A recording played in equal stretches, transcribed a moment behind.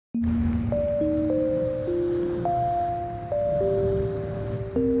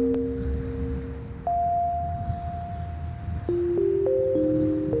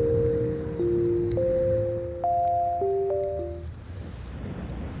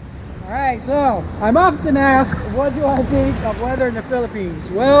Alright, so I'm often asked, what do I think of weather in the Philippines?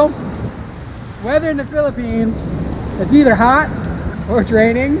 Well, weather in the Philippines, it's either hot or it's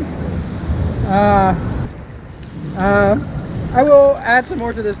raining. I will add some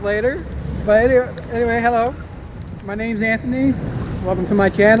more to this later. But anyway, hello. My name's Anthony. Welcome to my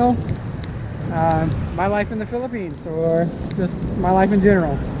channel. My life in the Philippines, or just my life in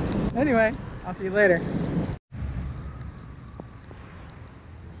general. Anyway, I'll see you later.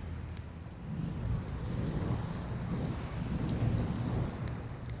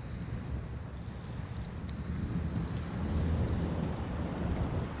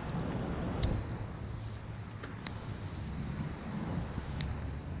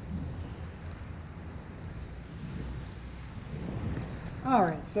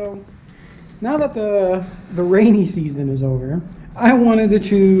 Alright, so now that the rainy season is over, I wanted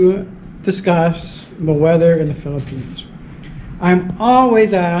to discuss the weather in the Philippines. I'm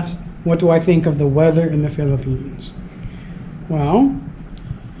always asked, what do I think of the weather in the Philippines? Well,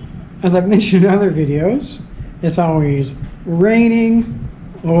 as I've mentioned in other videos, it's always raining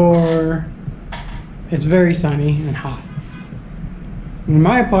or it's very sunny and hot. In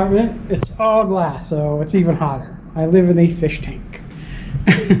my apartment, it's all glass, so it's even hotter. I live in a fish tank.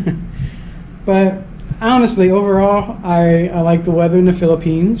 But honestly, overall, I like the weather in the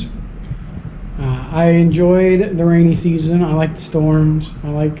Philippines. I enjoyed the rainy season. I like the storms. I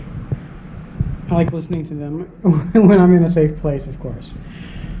like listening to them when I'm in a safe place, of course.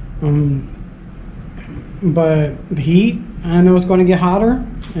 But the heat, I know it's going to get hotter,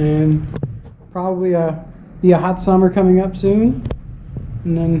 and probably be a hot summer coming up soon,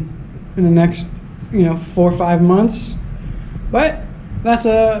 and then in the next 4 or 5 months. But that's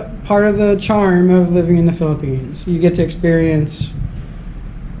a part of the charm of living in the Philippines. You get to experience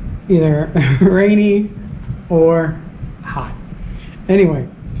either rainy or hot. Anyway,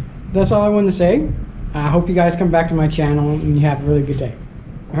 that's all I wanted to say. I hope you guys come back to my channel and you have a really good day.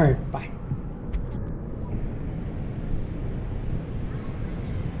 All right, bye.